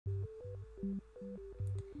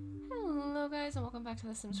back to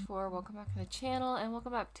The Sims 4, welcome back to the channel, and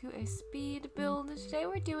welcome back to a speed build. Today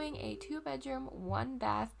we're doing a 2-bedroom,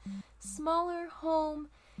 1-bath, smaller home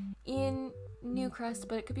in Newcrest,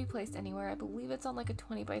 but it could be placed anywhere. I believe it's on like a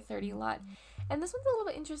 20 by 30 lot. And this one's a little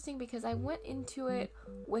bit interesting because I went into it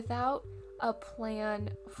without a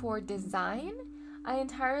plan for design. I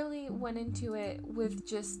entirely went into it with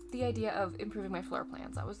just the idea of improving my floor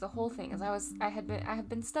plans. That was the whole thing. I have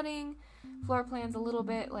been studying floor plans a little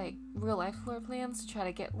bit, like real life floor plans, to try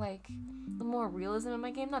to get like the more realism in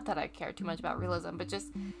my game. Not that I care too much about realism, but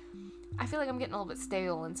just I feel like I'm getting a little bit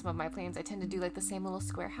stale in some of my plans. I tend to do like the same little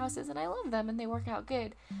square houses, and I love them and they work out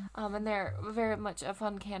good, and they're very much a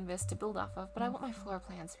fun canvas to build off of, but I want my floor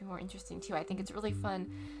plans to be more interesting too. I think it's really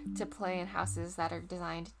fun to play in houses that are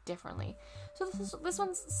designed differently. So this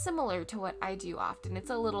one's similar to what I do often. It's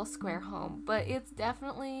a little square home, but it's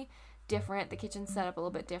definitely different. The kitchen's set up a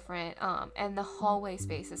little bit different, and the hallway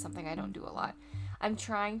space is something I don't do a lot. I'm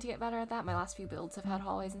trying to get better at that. My last few builds have had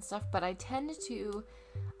hallways and stuff, but I tend to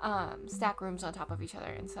stack rooms on top of each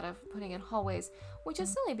other instead of putting in hallways, which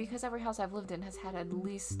is silly because every house I've lived in has had at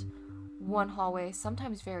least one hallway,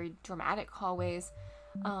 sometimes very dramatic hallways,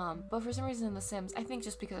 but for some reason in The Sims, I think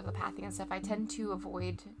just because of the pathing and stuff, I tend to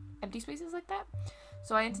avoid empty spaces like that.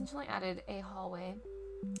 So I intentionally added a hallway.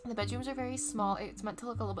 The bedrooms are very small. It's meant to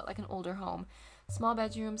look a little bit like an older home. Small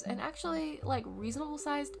bedrooms, and actually like reasonable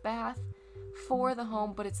sized bath for the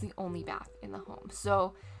home, but it's the only bath in the home.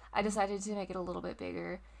 So I decided to make it a little bit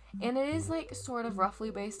bigger. And it is like sort of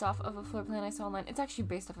roughly based off of a floor plan I saw online. It's actually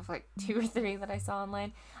based off of like 2 or 3 that I saw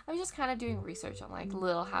online. I was just kind of doing research on like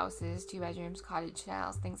little houses, 2 bedrooms, cottage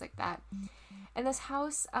styles, things like that. And this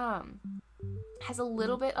house has a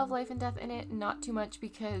little bit of life and death in it, not too much,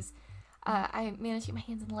 because I managed to get my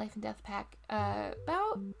hands in the life and death pack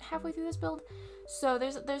about halfway through this build. So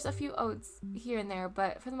there's a few odes here and there,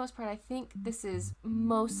 but for the most part I think this is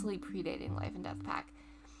mostly predating life and death pack.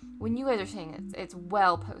 When you guys are saying it's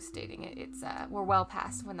well post dating it, we're well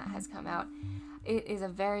past when that has come out. It is a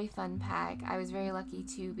very fun pack. I was very lucky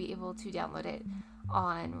to be able to download it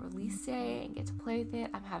on release day and get to play with it.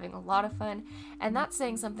 I'm having a lot of fun, and that's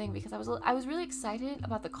saying something because I was really excited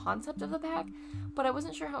about the concept of the pack, but I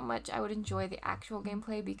wasn't sure how much I would enjoy the actual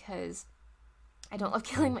gameplay because I don't love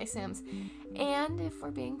killing my Sims. And if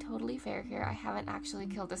we're being totally fair here, I haven't actually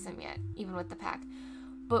killed a Sim yet, even with the pack.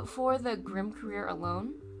 But for the Grim career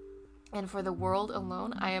alone, and for the world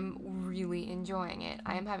alone, I am really enjoying it.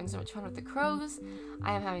 I am having so much fun with the crows.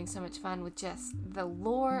 I am having so much fun with just the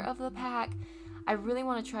lore of the pack. I really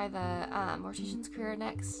want to try the Mortician's career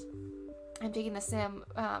next. I'm taking the Sim,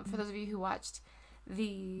 for those of you who watched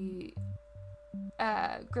the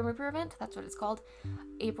Grim Reaper event, that's what it's called.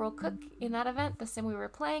 April Cook, in that event, the Sim we were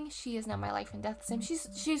playing, she is now my life and death Sim.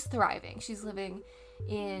 She's thriving. She's living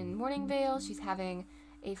in Morningvale. She's having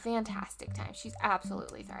a fantastic time. She's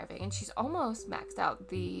absolutely thriving, and she's almost maxed out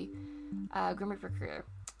the Grim Reaper career.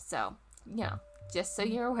 So, you know, just so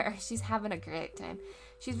you're aware, she's having a great time.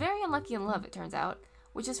 She's very unlucky in love, it turns out,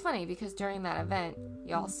 which is funny because during that event,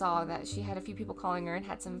 y'all saw that she had a few people calling her and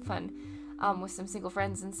had some fun with some single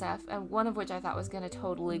friends and stuff, and one of which I thought was going to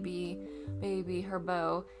totally be maybe her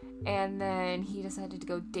beau, and then he decided to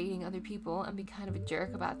go dating other people and be kind of a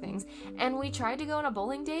jerk about things, and we tried to go on a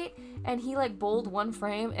bowling date, and he like bowled one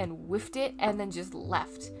frame and whiffed it and then just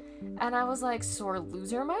left, and I was like, sore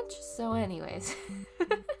loser much? So anyways,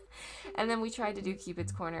 and then we tried to do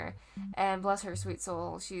Cupid's Corner, and bless her sweet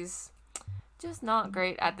soul, she's just not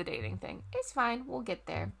great at the dating thing. It's fine, we'll get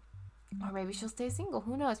there. Or maybe she'll stay single.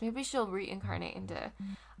 Who knows? Maybe she'll reincarnate into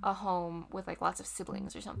a home with like lots of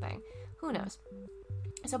siblings or something. Who knows?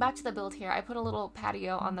 So back to the build here. I put a little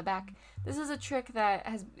patio on the back. This is a trick that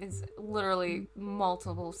is literally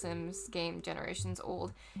multiple Sims game generations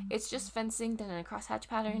old. It's just fencing done in a crosshatch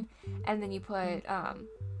pattern, and then you put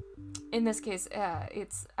in this case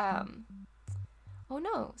it's oh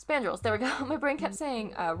no, spandrels. There we go. My brain kept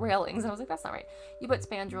saying railings. I was like, that's not right. You put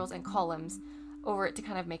spandrels and columns over it to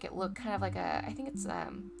kind of make it look kind of like I think it's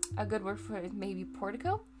a good word for it, maybe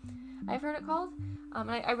portico, I've heard it called. And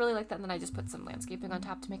I really like that. And then I just put some landscaping on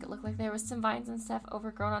top to make it look like there was some vines and stuff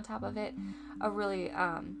overgrown on top of it. A really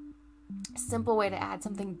simple way to add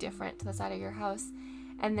something different to the side of your house.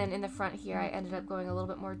 And then in the front here, I ended up going a little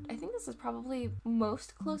bit more, I think this is probably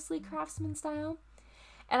most closely craftsman style.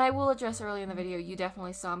 And I will address early in the video, you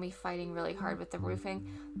definitely saw me fighting really hard with the roofing.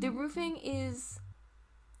 The roofing is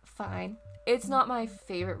fine. It's not my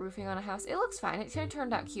favorite roofing on a house. It looks fine. It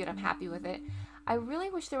turned out cute. I'm happy with it. I really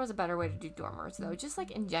wish there was a better way to do dormers, though. Just like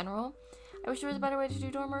in general, I wish there was a better way to do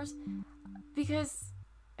dormers, because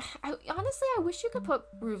honestly, I wish you could put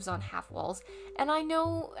roofs on half walls. And I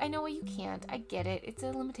know you can't. I get it. It's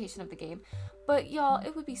a limitation of the game. But y'all,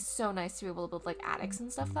 it would be so nice to be able to build like attics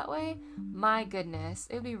and stuff that way. My goodness,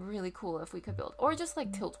 it would be really cool if we could build, or just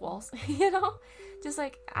like tilt walls, you know? Just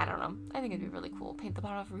like, I don't know. I think it'd be really cool. Paint the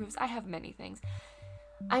bottom off roofs. I have many things.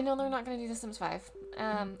 I know they're not going to do The Sims 5.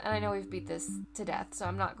 And I know we've beat this to death, so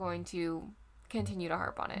I'm not going to continue to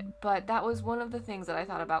harp on it. But that was one of the things that I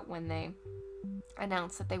thought about when they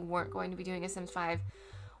announced that they weren't going to be doing a Sims 5,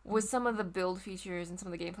 was some of the build features and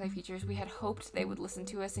some of the gameplay features we had hoped they would listen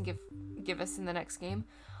to us and give us in the next game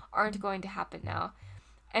aren't going to happen now.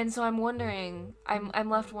 And so I'm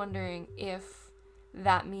left wondering if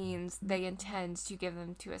that means they intend to give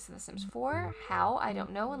them to us in The Sims 4. How? I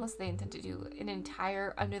don't know, unless they intend to do an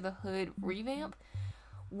entire under the hood revamp,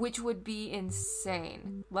 which would be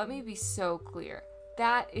insane. Let me be so clear.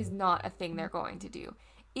 That is not a thing they're going to do.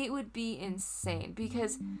 It would be insane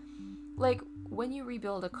because, like, when you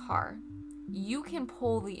rebuild a car, you can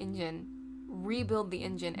pull the engine, rebuild the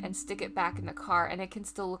engine, and stick it back in the car, and it can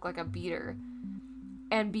still look like a beater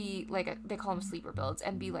and be, like, they call them sleeper builds,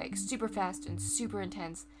 and be, like, super fast and super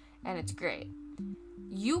intense, and it's great.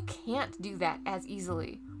 You can't do that as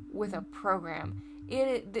easily with a program.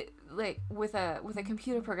 With a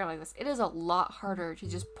computer program like this, it is a lot harder to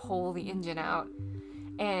just pull the engine out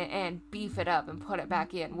and beef it up and put it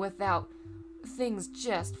back in without things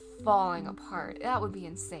just falling apart. That would be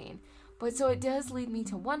insane. But so it does lead me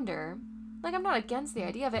to wonder, like, I'm not against the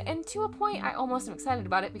idea of it, and to a point I almost am excited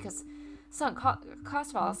about it because sunk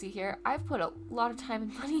cost fallacy here. I've put a lot of time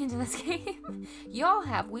and money into this game. Y'all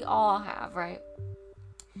have, we all have, right?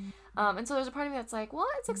 And so there's a part of me that's like, well,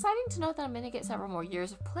 it's exciting to know that I'm going to get several more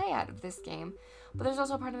years of play out of this game. But there's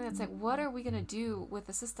also a part of me that's like, what are we going to do with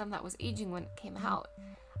the system that was aging when it came out?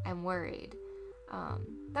 I'm worried.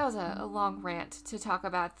 That was a long rant to talk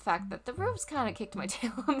about the fact that the roofs kind of kicked my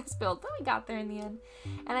tail on this build, but we got there in the end.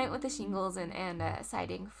 And I went with the shingles and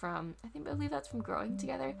siding from, I believe that's from Growing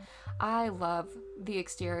Together. I love the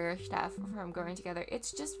exterior stuff from Growing Together.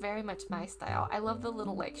 It's just very much my style. I love the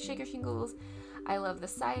little, like, shaker shingles. I love the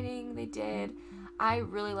siding they did. I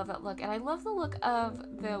really love that look, and I love the look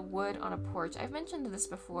of the wood on a porch. I've mentioned this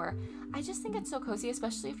before. I just think it's so cozy,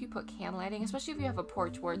 especially if you put can lighting, especially if you have a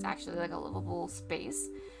porch where it's actually like a livable space.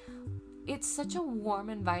 It's such a warm,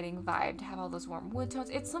 inviting vibe to have all those warm wood tones.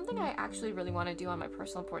 It's something I actually really want to do on my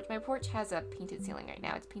personal porch. My porch has a painted ceiling right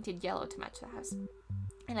now. It's painted yellow to match the house.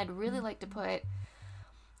 And I'd really like to put,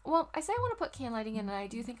 well, I say I want to put can lighting in, and I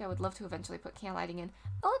do think I would love to eventually put can lighting in.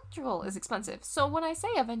 Electrical is expensive, so when I say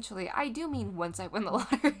eventually, I do mean once I win the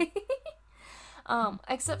lottery.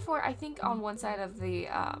 Except for, I think on one side of the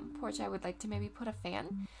porch I would like to maybe put a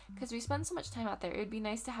fan, because we spend so much time out there. It'd be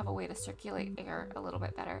nice to have a way to circulate air a little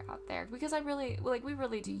bit better out there, because we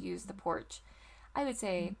really do use the porch, I would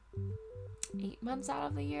say 8 months out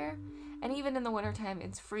of the year, and even in the wintertime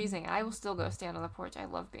it's freezing. I will still go stand on the porch. I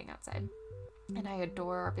love being outside, and I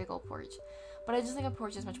adore our big old porch, but I just think a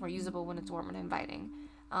porch is much more usable when it's warm and inviting,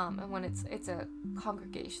 and when it's a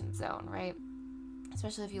congregation zone, right?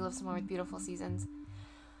 Especially if you live somewhere with beautiful seasons.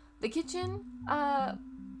 The kitchen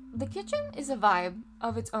is a vibe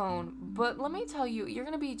of its own, but let me tell you, you're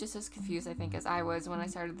going to be just as confused, I think, as I was when I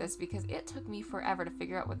started this, because it took me forever to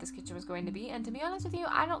figure out what this kitchen was going to be, and to be honest with you,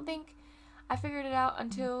 I don't think I figured it out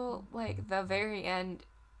until, like, the very end.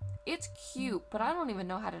 It's cute, but I don't even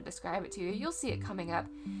know how to describe it to you. You'll see it coming up.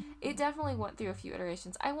 It definitely went through a few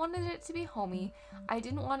iterations. I wanted it to be homey. I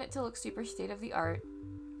didn't want it to look super state-of-the-art.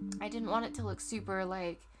 I didn't want it to look super,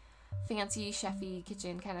 like, fancy, chefy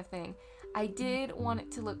kitchen kind of thing. I did want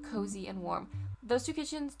it to look cozy and warm. Those two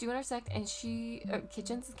kitchens do intersect, and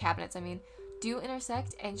cabinets, do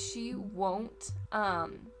intersect, and she won't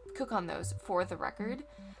cook on those, for the record.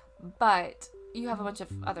 But you have a bunch of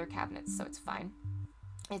other cabinets, so it's fine.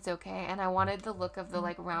 It's okay. And I wanted the look of the,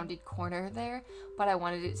 like, rounded corner there, but I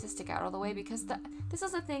wanted it to stick out all the way, because this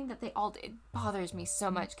is a thing that it bothers me so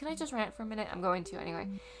much. Can I just rant for a minute? I'm going to anyway.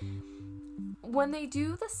 When they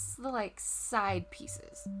do the like side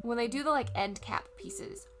pieces, when they do the like end cap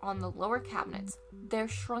pieces on the lower cabinets, they're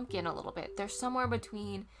shrunk in a little bit. They're somewhere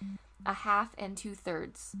between a half and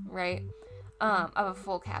 2/3, right, of a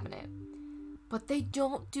full cabinet. But they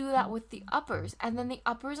don't do that with the uppers, and then the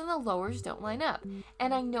uppers and the lowers don't line up.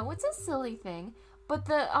 And I know it's a silly thing, but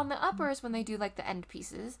on the uppers, when they do like the end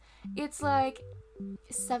pieces, it's like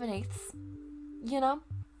 7/8, you know?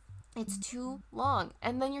 It's too long,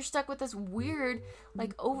 and then you're stuck with this weird,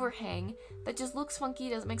 like, overhang that just looks funky,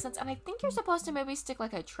 doesn't make sense. And I think you're supposed to maybe stick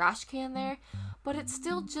like a trash can there, but it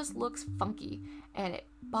still just looks funky, and it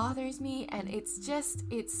bothers me. And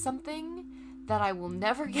it's something that I will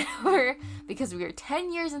never get over because we are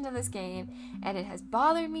 10 years into this game and it has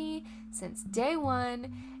bothered me since day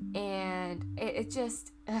one, and it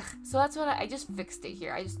just, ugh. So that's what I just fixed it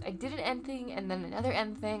here. I did an end thing and then another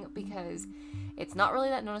end thing because it's not really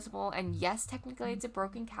that noticeable, and yes, technically it's a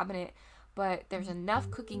broken cabinet, but there's enough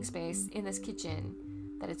cooking space in this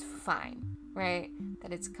kitchen that it's fine, right?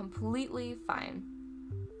 That it's completely fine.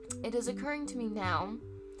 It is occurring to me now,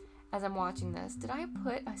 as I'm watching this, did I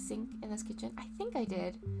put a sink in this kitchen? I think I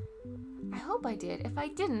did. I hope I did. If I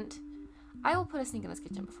didn't, I will put a sink in this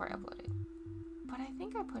kitchen before I upload it. But I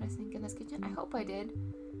think I put a sink in this kitchen. I hope I did.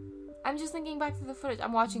 I'm just thinking back to the footage.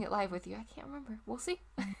 I'm watching it live with you. I can't remember. We'll see.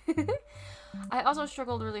 I also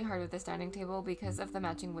struggled really hard with this dining table because of the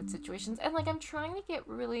matching wood situations. And, like, I'm trying to get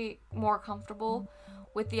really more comfortable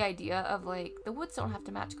with the idea of, like, the woods don't have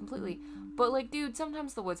to match completely. But, like, dude,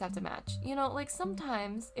 sometimes the woods have to match. You know, like,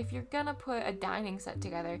 sometimes if you're gonna put a dining set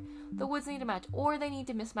together, the woods need to match. Or they need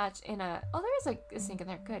to mismatch in a... Oh, there is, like, a sink in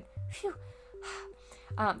there. Good. Phew.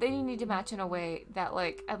 They need to match in a way that,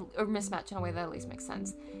 like... Or mismatch in a way that at least makes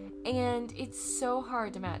sense. And it's so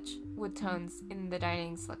hard to match wood tones in the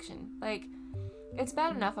dining selection. Like, it's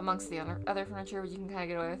bad enough amongst the other furniture, but you can kind of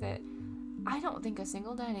get away with it. I don't think a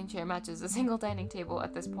single dining chair matches a single dining table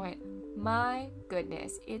at this point. My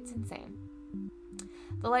goodness, it's insane.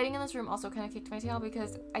 The lighting in this room also kind of kicked my tail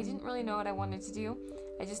because I didn't really know what I wanted to do.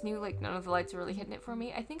 I just knew, like, none of the lights were really hitting it for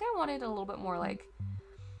me. I think I wanted a little bit more, like...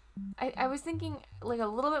 I was thinking, like, a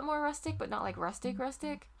little bit more rustic, but not, like, rustic,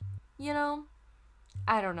 you know?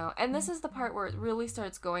 I don't know. And this is the part where it really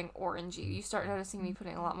starts going orangey. You start noticing me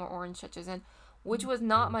putting a lot more orange touches in, which was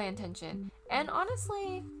not my intention. And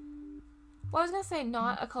honestly... Well, I was going to say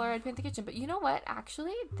not a color I'd paint the kitchen, but you know what?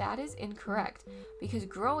 Actually, that is incorrect. Because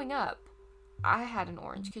growing up, I had an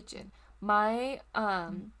orange kitchen. My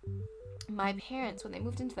parents, when they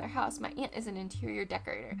moved into their house, my aunt is an interior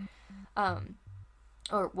decorator.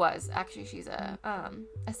 Or was. Actually, she's a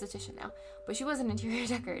esthetician now. But she was an interior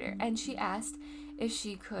decorator. And she asked if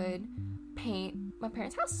she could paint my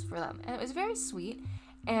parents' house for them. And it was very sweet.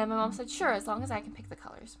 And my mom said, sure, as long as I can pick the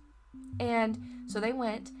colors. And so they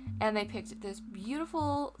went and they picked this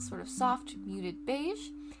beautiful sort of soft muted beige,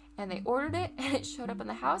 and they ordered it, and it showed up in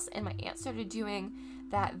the house, and my aunt started doing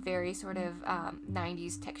that very sort of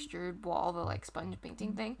 90s textured wall, the like sponge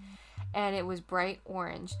painting thing, and it was bright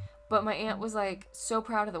orange. But my aunt was like so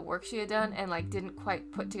proud of the work she had done and like didn't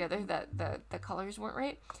quite put together that the colors weren't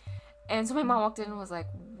right. And so my mom walked in and was like,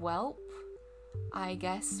 well, I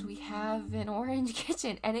guess we have an orange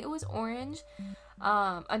kitchen. And it was orange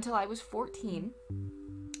until I was 14.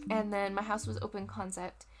 And then my house was open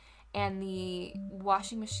concept, and the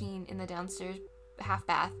washing machine in the downstairs half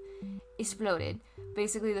bath exploded.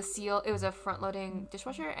 Basically the seal, it was a front loading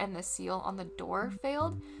dishwasher, and the seal on the door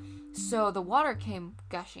failed. So the water came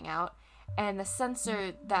gushing out, and the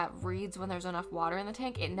sensor that reads when there's enough water in the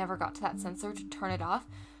tank, it never got to that sensor to turn it off.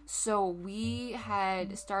 So we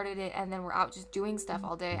had started it, and then we're out just doing stuff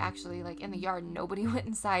all day, actually, like in the yard. Nobody went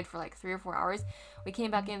inside for like 3 or 4 hours. We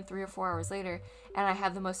came back in 3 or 4 hours later, and I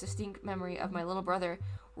have the most distinct memory of my little brother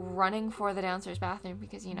running for the downstairs bathroom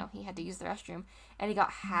because, you know, he had to use the restroom, and he got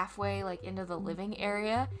halfway like into the living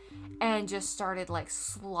area and just started like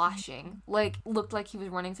sloshing, like looked like he was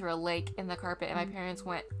running through a lake in the carpet, and my parents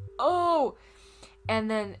went, oh!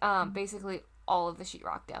 And then basically all of the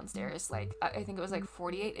sheetrock downstairs, like I think it was like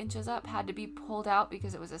 48 inches up, had to be pulled out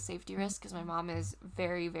because it was a safety risk, because my mom is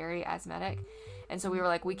very, very asthmatic, and so we were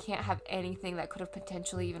like, we can't have anything that could have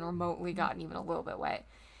potentially even remotely gotten even a little bit wet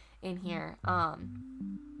in here.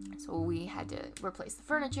 So we had to replace the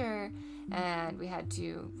furniture, and we had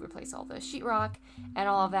to replace all the sheetrock and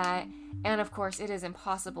all of that. And of course, it is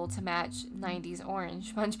impossible to match 90s orange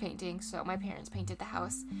sponge painting, so my parents painted the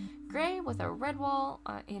house gray with a red wall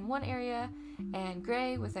in one area and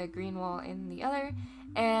gray with a green wall in the other,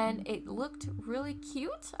 and it looked really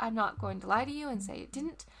cute. I'm not going to lie to you and say it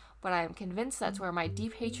didn't, but I am convinced that's where my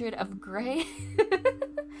deep hatred of gray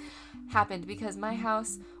happened, because my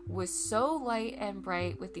house was so light and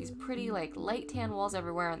bright with these pretty like light tan walls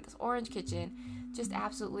everywhere and this orange kitchen, just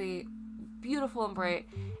absolutely beautiful and bright,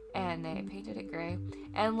 and they painted it gray.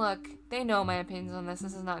 And look, they know my opinions on this.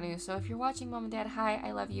 This is not new. So if you're watching, Mom and Dad, hi,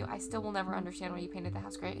 I love you. I still will never understand why you painted the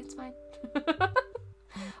house gray. It's fine.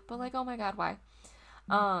 But like, oh my god, why?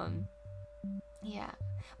 Yeah.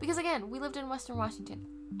 Because again, we lived in Western Washington.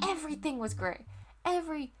 Everything was gray.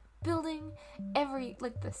 Every building, every,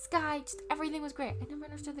 like, the sky, just everything was gray. I never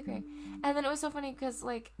understood the gray. And then it was so funny because,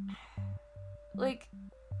 like,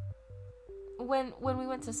 when we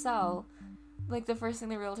went to sell, like, the first thing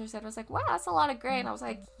the realtor said was like, wow, that's a lot of gray. And I was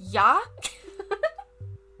like, yeah?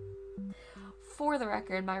 for the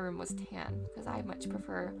record, my room was tan because I much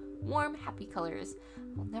prefer warm, happy colors.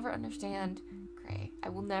 I will never understand gray. I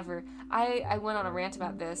will never. I went on a rant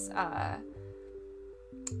about this.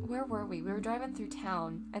 Where were we? We were driving through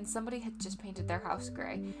town and somebody had just painted their house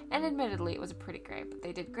gray. And admittedly, it was a pretty gray, but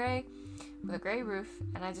they did gray with a gray roof.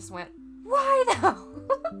 And I just went, why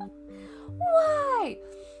though? Why?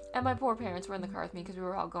 And my poor parents were in the car with me because we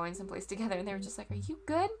were all going someplace together. And they were just like, are you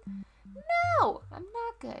good? No, I'm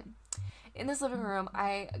not good. In this living room,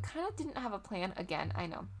 I kind of didn't have a plan. Again, I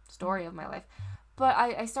know, story of my life. But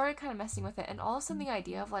I started kind of messing with it. And all of a sudden, the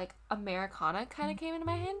idea of like Americana kind of came into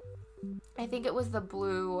my head. I think it was the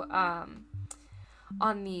blue on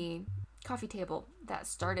the coffee table that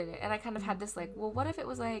started it. And I kind of had this like, well, what if it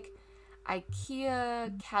was like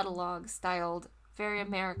IKEA catalog styled, very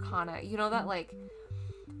Americana, you know, that like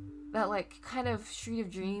kind of Street of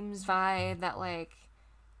Dreams vibe, that like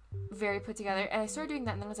very put together. And I started doing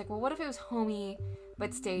that, and then I was like, well, what if it was homey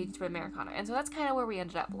but staged but Americana? And so that's kind of where we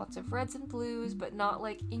ended up. Lots of reds and blues, but not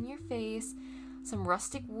like in your face. Some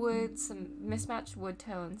rustic wood, some mismatched wood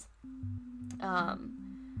tones.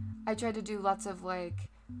 I tried to do lots of like,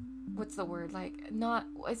 what's the word? Like,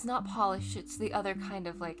 it's not polished, it's the other kind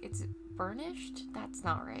of like, it's burnished? That's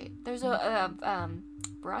not right. There's a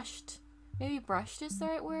brushed, maybe brushed is the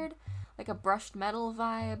right word? Like a brushed metal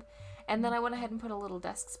vibe. And then I went ahead and put a little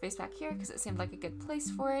desk space back here because it seemed like a good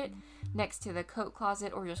place for it, next to the coat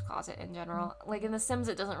closet or just closet in general. Like in The Sims,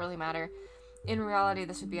 it doesn't really matter. In reality,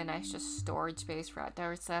 this would be a nice just storage space for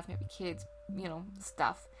outdoor stuff, maybe kids, you know,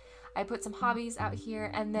 stuff. I put some hobbies out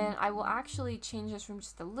here, and then I will actually change this room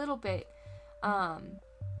just a little bit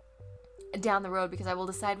down the road because I will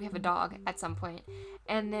decide we have a dog at some point.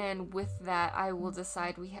 And then with that, I will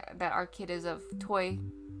decide that our kid is of toy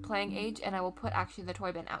playing age, and I will put actually the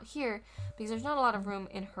toy bin out here because there's not a lot of room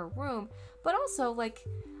in her room. But also, like,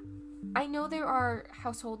 I know there are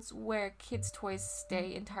households where kids' toys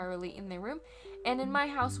stay entirely in their room, and in my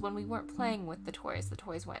house, when we weren't playing with the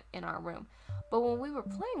toys went in our room. But when we were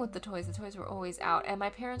playing with the toys were always out, and my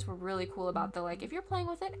parents were really cool about the, like, if you're playing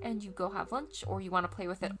with it and you go have lunch, or you want to play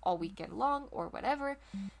with it all weekend long, or whatever,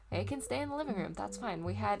 it can stay in the living room. That's fine.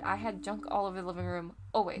 I had junk all over the living room,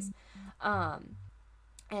 always.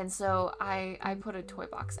 And so I put a toy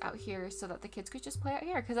box out here so that the kids could just play out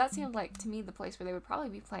here, because that seemed like, to me, the place where they would probably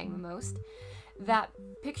be playing the most. That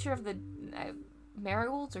picture of the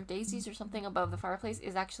marigolds or daisies or something above the fireplace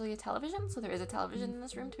is actually a television, so there is a television in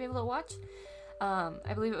this room to be able to watch.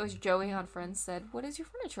 I believe it was Joey on Friends said, what is your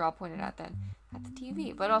furniture all pointed at then? At the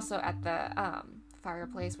TV, but also at the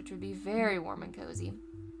fireplace, which would be very warm and cozy.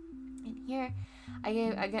 In here,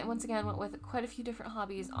 I once again went with quite a few different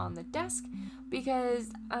hobbies on the desk because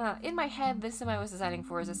in my head, this sim I was designing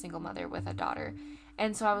for is a single mother with a daughter.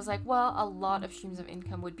 And so I was like, well, a lot of streams of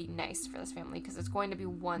income would be nice for this family because it's going to be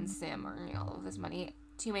one sim earning all of this money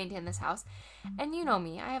to maintain this house. And you know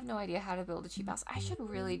me, I have no idea how to build a cheap house. I should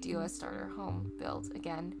really do a starter home build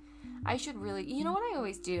again. I should really, you know what I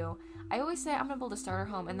always do? I always say I'm going to build a starter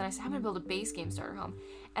home, and then I say I'm going to build a base game starter home.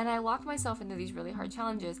 And I lock myself into these really hard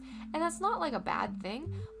challenges. And that's not like a bad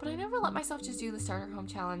thing, but I never let myself just do the starter home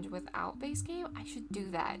challenge without base game. I should do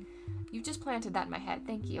that. You just planted that in my head.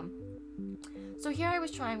 Thank you. So here I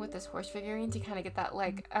was trying with this horse figurine to kind of get that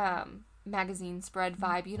like magazine spread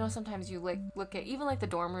vibe. You know, sometimes you like look at even like the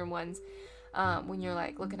dorm room ones when you're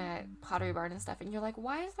like looking at Pottery Barn and stuff, and you're like,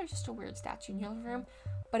 why is there just a weird statue in your living room?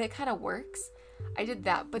 But it kind of works. I did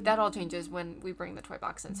that, but that all changes when we bring the toy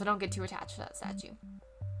box in, so don't get too attached to that statue.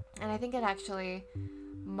 And I think it actually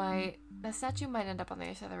the statue might end up on the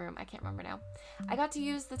other side of the room. I can't remember now. I got to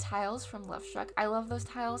use the tiles from Love Struck. I love those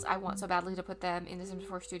tiles. I want so badly to put them in the Sims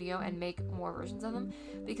 4 Studio and make more versions of them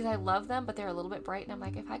because I love them, but they're a little bit bright, and I'm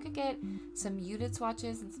like, if I could get some muted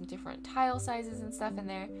swatches and some different tile sizes and stuff in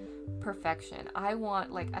there, perfection. I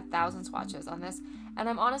want like 1,000 swatches on this, and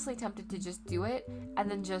I'm honestly tempted to just do it and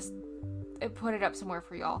then just put it up somewhere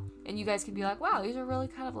for y'all, and you guys can be like, wow, these are really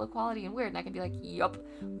kind of low quality and weird, and I can be like, yup.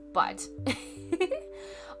 But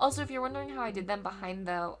also, if you're wondering how I did them behind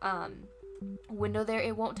the window there,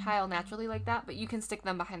 it won't tile naturally like that, but you can stick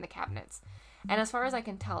them behind the cabinets, and as far as I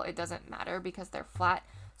can tell, it doesn't matter because they're flat,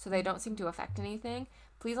 so they don't seem to affect anything.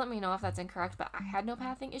 Please let me know if that's incorrect, but I had no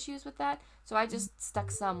pathing issues with that, so I just stuck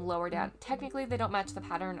some lower down. Technically, they don't match the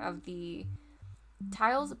pattern of the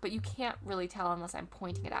tiles, but you can't really tell unless I'm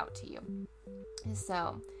pointing it out to you.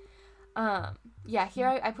 So yeah, here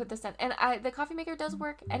I put this down, and the coffee maker does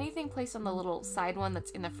work. Anything placed on the little side one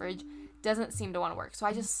that's in the fridge doesn't seem to want to work, so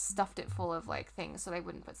I just stuffed it full of like things so they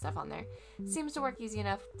wouldn't put stuff on there. It seems to work easy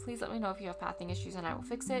enough. Please let me know if you have pathing issues and I will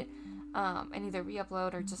fix it, and either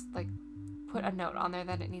re-upload or just like put a note on there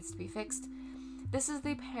that it needs to be fixed. This is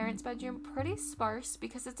the parents' bedroom. Pretty sparse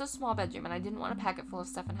because it's a small bedroom and I didn't want to pack it full of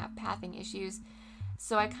stuff and have pathing issues.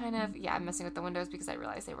 So I kind of, I'm messing with the windows because I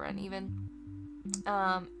realized they were uneven.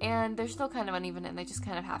 And they're still kind of uneven and they just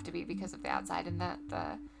kind of have to be because of the outside and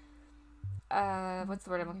what's the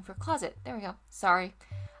word I'm looking for? Closet. There we go. Sorry.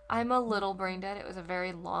 I'm a little brain dead. It was a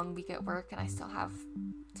very long week at work and I still have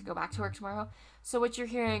to go back to work tomorrow. So what you're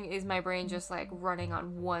hearing is my brain just like running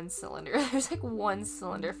on one cylinder. There's like one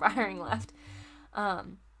cylinder firing left. I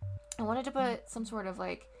wanted to put some sort of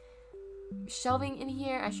like shelving in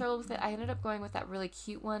here. I struggled with it. I ended up going with that really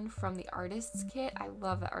cute one from the artist's kit. I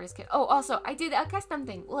love that artist kit. Oh, also I did a custom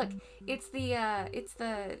thing. Look, it's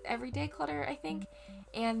the everyday clutter, I think,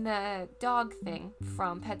 and the dog thing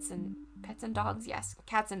from Pets and Dogs. Yes,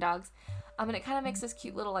 Cats and Dogs. And it kind of makes this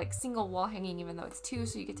cute little like single wall hanging, even though it's two,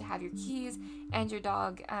 so you get to have your keys and your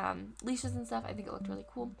dog leashes and stuff. I think it looked really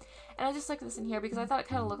cool, and I just stuck this in here because I thought it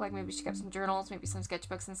kind of looked like maybe she kept some journals, maybe some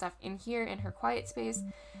sketchbooks and stuff in here in her quiet space.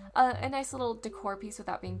 A nice little decor piece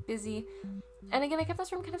without being busy. And again, I kept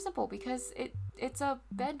this room kind of simple because it's a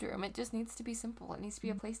bedroom. It just needs to be simple. It needs to be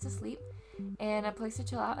a place to sleep and a place to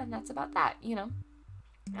chill out, and that's about that, you know.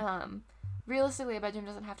 Realistically, a bedroom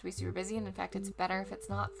doesn't have to be super busy, and in fact, it's better if it's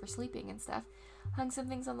not for sleeping and stuff. Hung some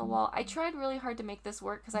things on the wall. I tried really hard to make this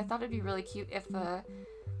work because I thought it'd be really cute if the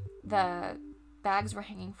bags were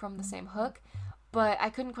hanging from the same hook, but I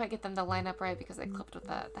couldn't quite get them to line up right because they clipped with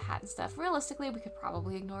the hat and stuff. Realistically, we could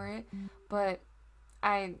probably ignore it, but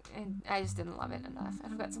I just didn't love it enough.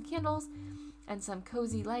 I've got some candles and some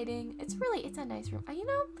cozy lighting. It's a nice room. You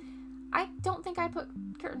know, I don't think I put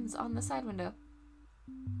curtains on the side window.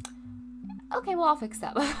 Okay, well, I'll fix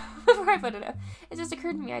that before I put it up. It just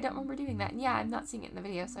occurred to me, I don't remember doing that. And yeah, I'm not seeing it in the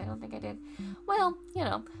video, so I don't think I did. Well, you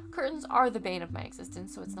know, curtains are the bane of my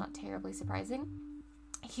existence, so it's not terribly surprising.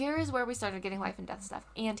 Here is where we started getting life and death stuff.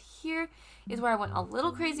 And here is where I went a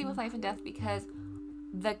little crazy with life and death because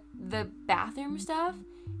the bathroom stuff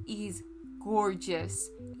is gorgeous,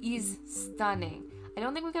 is stunning. I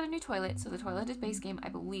don't think we got a new toilet, so the toilet is base game, I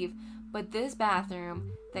believe. But this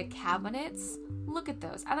bathroom, the cabinets, look at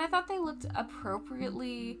those. And I thought they looked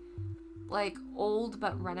appropriately, like, old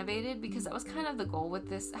but renovated, because that was kind of the goal with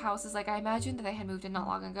this house. Is like, I imagined that they had moved in not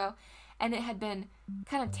long ago, and it had been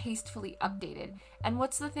kind of tastefully updated. And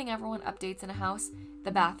what's the thing everyone updates in a house?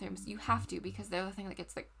 The bathrooms. You have to, because they're the thing that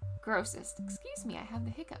gets the grossest. Excuse me, I have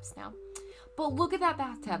the hiccups now. But look at that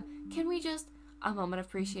bathtub. Can we just... a moment of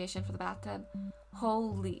appreciation for the bathtub.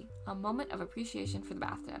 Holy, a moment of appreciation for the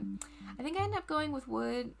bathtub. I think I ended up going with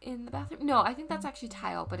wood in the bathroom. No, I think that's actually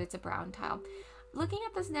tile, but it's a brown tile. Looking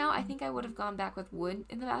at this now, I think I would have gone back with wood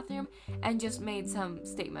in the bathroom and just made some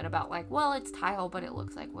statement about like, well, it's tile, but it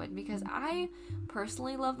looks like wood, because I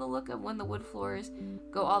personally love the look of when the wood floors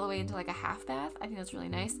go all the way into like a half bath. I think that's really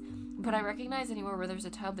nice, but I recognize anywhere where there's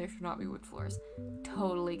a tub, there should not be wood floors.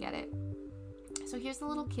 Totally get it. So here's the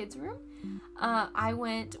little kids room. I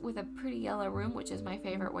went with a pretty yellow room, which is my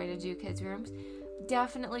favorite way to do kids rooms.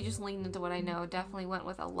 Definitely just leaned into what I know. Definitely went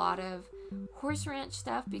with a lot of horse ranch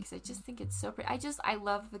stuff because I just think it's so pretty. I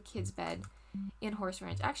love the kids bed in horse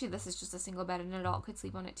ranch. Actually, this is just a single bed and an adult could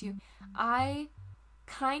sleep on it too. I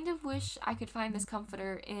kind of wish I could find this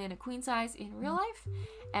comforter in a queen size in real life,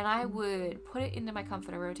 and I would put it into my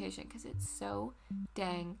comforter rotation because it's so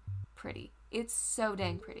dang pretty. It's so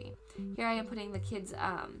dang pretty. Here I am putting the kids'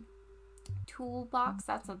 toolbox,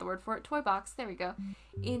 that's not the word for it, toy box, there we go,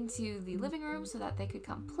 into the living room so that they could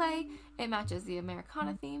come play. It matches the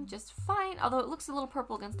Americana theme just fine, although it looks a little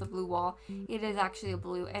purple against the blue wall. It is actually a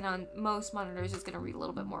blue, and on most monitors it's going to read a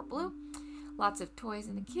little bit more blue. Lots of toys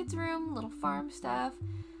in the kids' room, little farm stuff.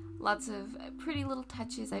 Lots of pretty little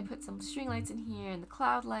touches. I put some string lights in here and the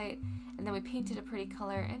cloud light, and then we painted a pretty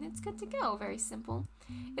color, and it's good to go. Very simple.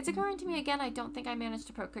 It's occurring to me again, I don't think I managed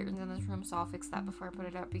to put curtains in this room, so I'll fix that before I put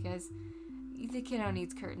it up because the kiddo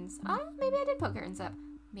needs curtains. Maybe I did put curtains up.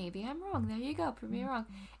 Maybe I'm wrong. There you go. Prove me wrong.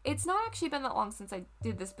 It's not actually been that long since I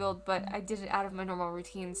did this build, but I did it out of my normal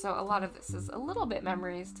routine, so a lot of this is a little bit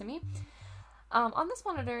memories to me. On this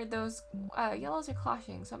monitor, those yellows are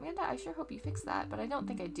clashing, so Amanda, I sure hope you fix that, but I don't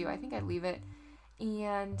think I do. I think I leave it,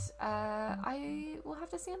 and I will have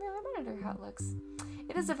to see on the other monitor how it looks.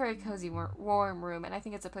 It is a very cozy, warm room, and I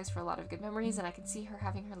think it's a place for a lot of good memories, and I can see her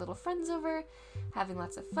having her little friends over, having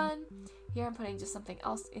lots of fun. Here I'm putting just something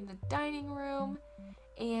else in the dining room,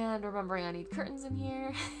 and remembering I need curtains in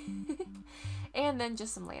here, and then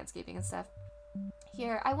just some landscaping and stuff.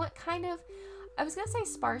 Here, I went I was going to say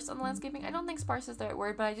sparse on the landscaping. I don't think sparse is the right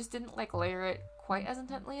word, but I just didn't like layer it quite as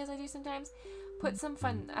intently as I do sometimes. Put some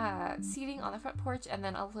fun seating on the front porch and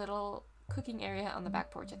then a little cooking area on the back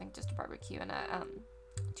porch. I think just a barbecue and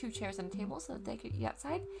 2 chairs and a table so that they could eat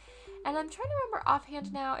outside. And I'm trying to remember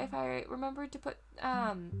offhand now if I remembered to put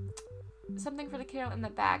something for the kiddo in the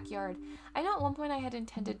backyard. I know at one point I had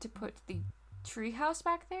intended to put the tree house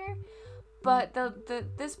back there, but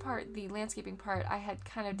this part, the landscaping part, I had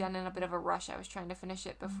kind of done in a bit of a rush. I was trying to finish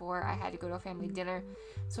it before I had to go to a family dinner.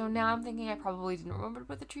 So now I'm thinking I probably didn't remember to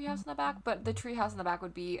put the tree house in the back, but the tree house in the back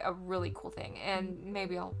would be a really cool thing, and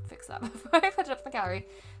maybe I'll fix that before I put it up in the gallery.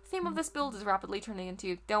 The theme of this build is rapidly turning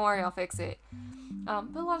into, don't worry, I'll fix it.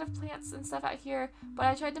 Put a lot of plants and stuff out here, but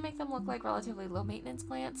I tried to make them look like relatively low maintenance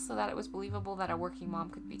plants so that it was believable that a working mom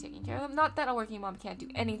could be taking care of them. Not that a working mom can't do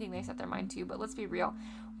anything they set their mind to, but let's be real.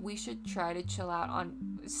 We should try to chill out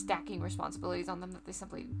on stacking responsibilities on them that they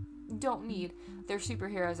simply don't need. They're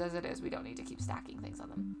superheroes as it is. We don't need to keep stacking things on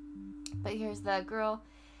them. But here's the girl,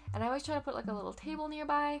 and I always try to put like a little table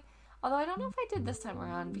nearby. Although I don't know if I did this time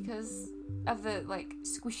around because of the like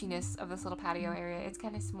squishiness of this little patio area. It's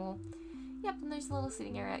kind of small. Yep, and there's a little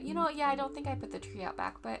sitting area. You know, yeah, I don't think I put the tree out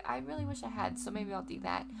back, but I really wish I had, so maybe I'll do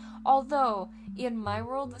that. Although, in my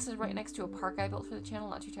world, this is right next to a park I built for the channel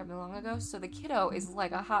not too terribly long ago, so the kiddo is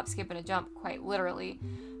like a hop, skip, and a jump, quite literally,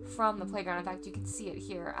 from the playground. In fact, you can see it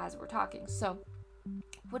here as we're talking, so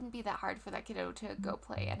it wouldn't be that hard for that kiddo to go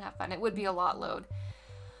play and have fun. It would be a lot load,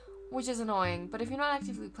 which is annoying, but if you're not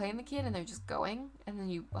actively playing the kid and they're just going, and then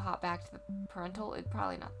you hop back to the parental, it'd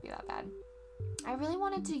probably not be that bad. I really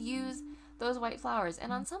wanted to use those white flowers,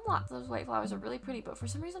 and on some lots those white flowers are really pretty, but for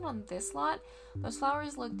some reason on this lot those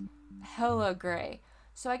flowers looked hella gray,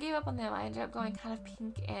 so I gave up on them. I ended up going kind of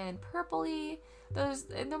pink and purpley.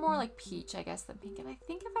 They're more like peach, I guess, than pink, and I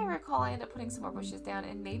think if I recall I ended up putting some more bushes down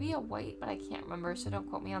and maybe a white, but I can't remember, so don't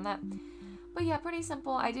quote me on that. But yeah, pretty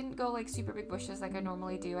simple. I didn't go like super big bushes like I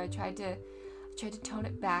normally do. I tried to tone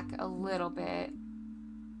it back a little bit,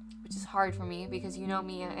 which is hard for me because you know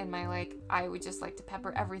me and my like, I would just like to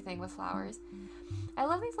pepper everything with flowers. I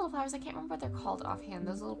love these little flowers. I can't remember what they're called offhand.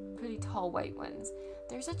 Those little pretty tall white ones.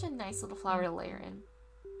 They're such a nice little flower to layer in.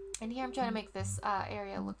 And here I'm trying to make this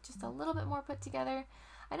area look just a little bit more put together.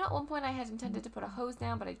 I know at one point I had intended to put a hose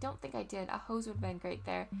down, but I don't think I did. A hose would have been great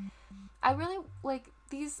there. I really like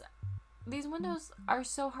these windows are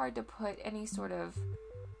so hard to put any sort of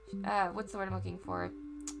what's the word I'm looking for?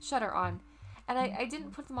 Shutter on. And I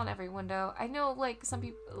didn't put them on every window. I know, like, some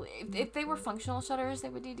people, if they were functional shutters, they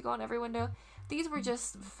would need to go on every window. These were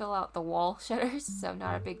just fill out the wall shutters, so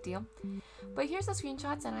not a big deal. But here's the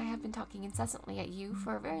screenshots, and I have been talking incessantly at you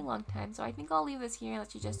for a very long time, so I think I'll leave this here and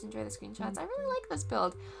let you just enjoy the screenshots. I really like this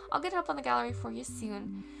build. I'll get it up on the gallery for you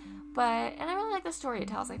soon. And I really like the story it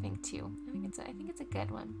tells, I think, too. I think it's a good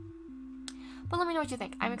one. But let me know what you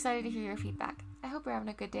think. I'm excited to hear your feedback. I hope you're having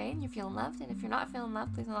a good day and you're feeling loved. And if you're not feeling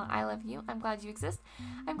loved, please know that I love you. I'm glad you exist.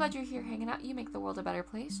 I'm glad you're here hanging out. You make the world a better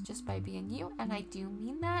place just by being you. And I do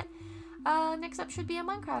mean that. Next up should be a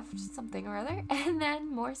Minecraft something or other. And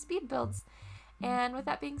then more speed builds. And with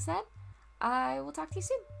that being said, I will talk to you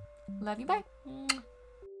soon. Love you. Bye.